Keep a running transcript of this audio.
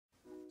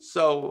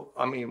So,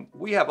 I mean,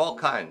 we have all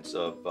kinds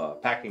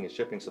of packing and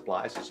shipping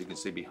supplies, as you can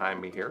see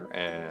behind me here,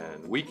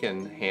 and we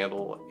can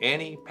handle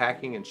any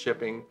packing and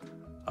shipping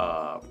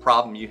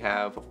problem you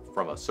have,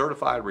 from a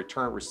certified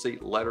return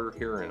receipt letter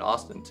here in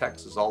Austin,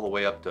 Texas, all the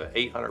way up to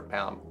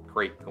 800-pound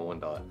crate going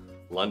to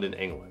London,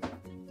 England.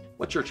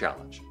 What's your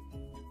challenge?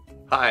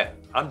 Hi,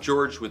 I'm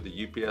George with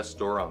the UPS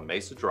store on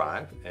Mesa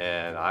Drive,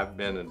 and I've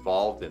been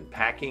involved in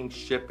packing,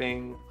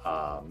 shipping,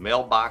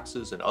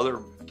 mailboxes, and other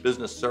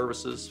business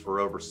services for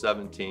over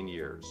 17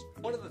 years.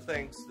 One of the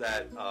things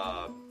that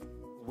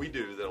we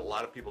do that a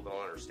lot of people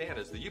don't understand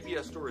is the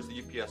UPS store is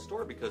the UPS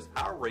store because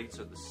our rates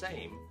are the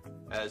same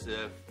as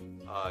if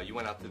you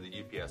went out to the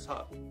UPS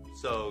hub.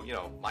 So, you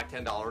know, my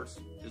 $10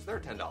 is their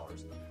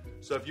 $10.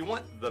 So if you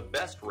want the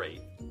best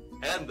rate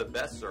and the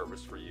best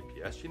service for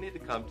UPS, you need to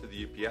come to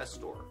the UPS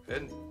store.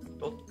 And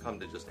don't come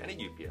to just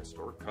any UPS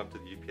store, come to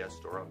the UPS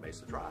store on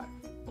Mesa Drive.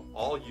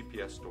 All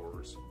UPS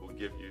stores will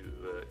give you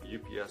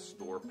the UPS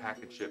store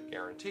pack and ship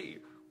guarantee,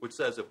 which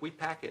says if we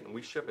pack it and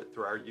we ship it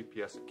through our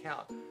UPS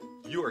account,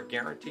 you are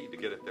guaranteed to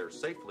get it there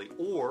safely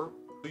or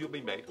you'll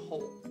be made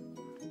whole.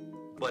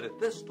 But at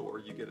this store,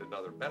 you get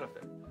another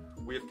benefit.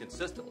 We have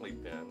consistently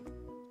been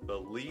the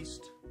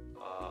least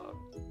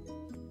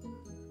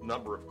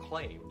number of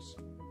claims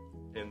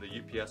in the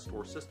UPS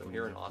store system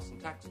here in Austin,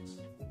 Texas.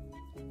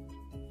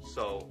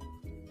 So,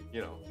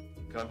 you know,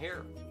 come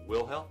here,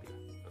 we'll help you.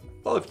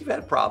 Well, if you've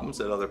had problems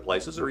at other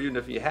places, or even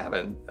if you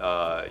haven't,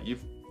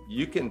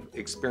 you can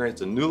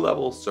experience a new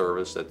level of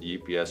service at the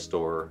UPS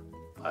store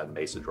on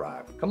Mesa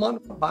Drive. Come on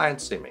by and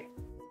see me.